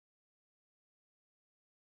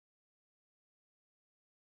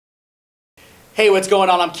Hey, what's going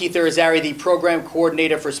on? I'm Keith Irizarry, the program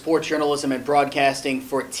coordinator for sports journalism and broadcasting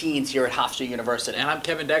for teens here at Hofstra University. And I'm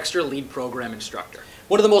Kevin Dexter, lead program instructor.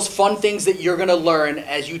 One of the most fun things that you're going to learn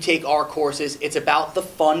as you take our courses, it's about the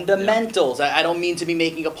fundamentals. Yeah. I don't mean to be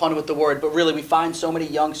making a pun with the word, but really we find so many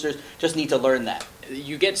youngsters just need to learn that.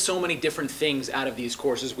 You get so many different things out of these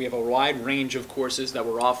courses. We have a wide range of courses that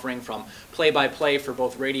we're offering, from play-by-play for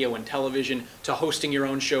both radio and television to hosting your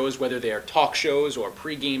own shows, whether they are talk shows or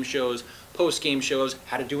pre-game shows, post-game shows,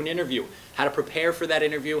 how to do an interview, how to prepare for that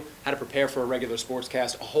interview, how to prepare for a regular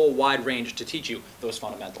sportscast, a whole wide range to teach you those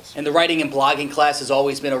fundamentals. And the writing and blogging class has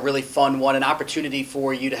always been a really fun one, an opportunity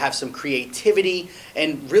for you to have some creativity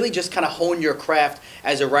and really just kind of hone your craft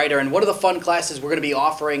as a writer. And one of the fun classes we're going to be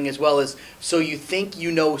offering as well is So You Think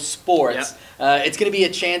You Know Sports. Yep. It's going to be a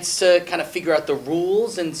chance to kind of figure out the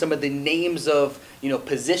rules and some of the names of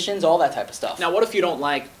positions, all that type of stuff. Now, what if you don't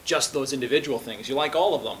like just those individual things? You like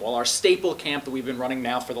all of them. Well, our staple camp that we've been running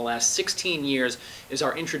now for the last 16 years is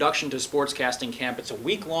our Introduction to Sportscasting camp. It's a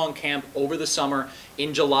week-long camp over the summer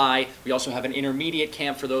in July. We also have an intermediate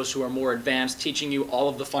camp for those who are more advanced, teaching you all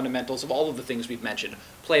of the fundamentals of all of the things we've mentioned.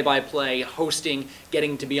 Play-by-play, hosting,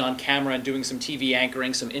 getting to be on camera and doing some TV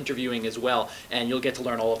anchoring, some interviewing as well, and you'll get to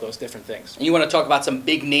learn all of those different things. And you want to talk about some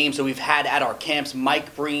big names that we've had at our camps: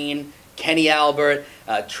 Mike Breen, Kenny Albert,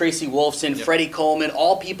 Tracy Wolfson, Yep. Freddie Coleman,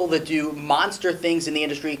 all people that do monster things in the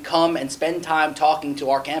industry come and spend time talking to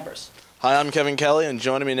our campers. Hi, I'm Kevin Kelly, and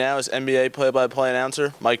joining me now is NBA play-by-play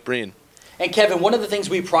announcer Mike Breen. And Kevin, one of the things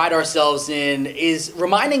we pride ourselves in is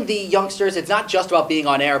reminding the youngsters it's not just about being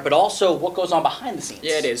on air, but also what goes on behind the scenes.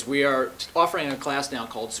 Yeah, it is. We are offering a class now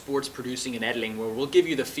called Sports Producing and Editing, where we'll give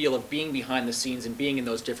you the feel of being behind the scenes and being in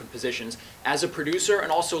those different positions as a producer,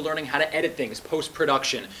 and also learning how to edit things,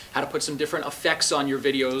 post-production, how to put some different effects on your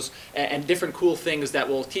videos, and different cool things that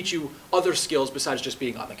will teach you other skills besides just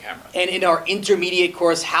being on the camera. And in our intermediate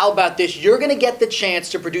course, how about this? You're going to get the chance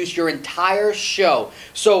to produce your entire show.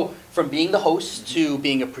 So from being the host to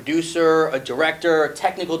being a producer, a director, a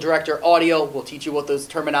technical director, audio, we'll teach you what those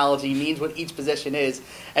terminology means, what each position is,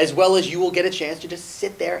 as well as you will get a chance to just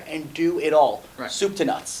sit there and do it all, right. Soup to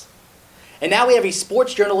nuts. And now we have a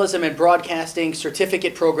sports journalism and broadcasting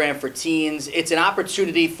certificate program for teens. It's an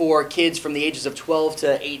opportunity for kids from the ages of 12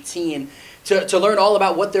 to 18 to learn all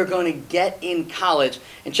about what they're going to get in college.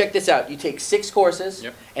 And check this out. You take 6 courses,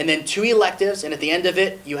 Yep. and then 2 electives, and at the end of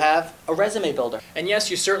it, you have a resume builder. And yes,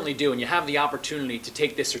 you certainly do, and you have the opportunity to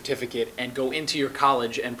take this certificate and go into your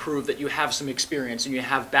college and prove that you have some experience and you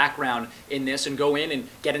have background in this, and go in and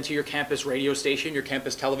get into your campus radio station, your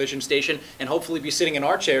campus television station, and hopefully be sitting in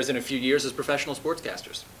our chairs in a few years as professional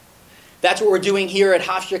sportscasters. That's what we're doing here at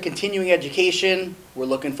Hofstra Continuing Education. We're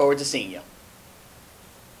looking forward to seeing you.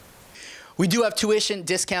 We do have tuition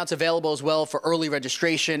discounts available as well for early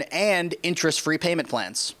registration and interest-free payment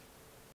plans.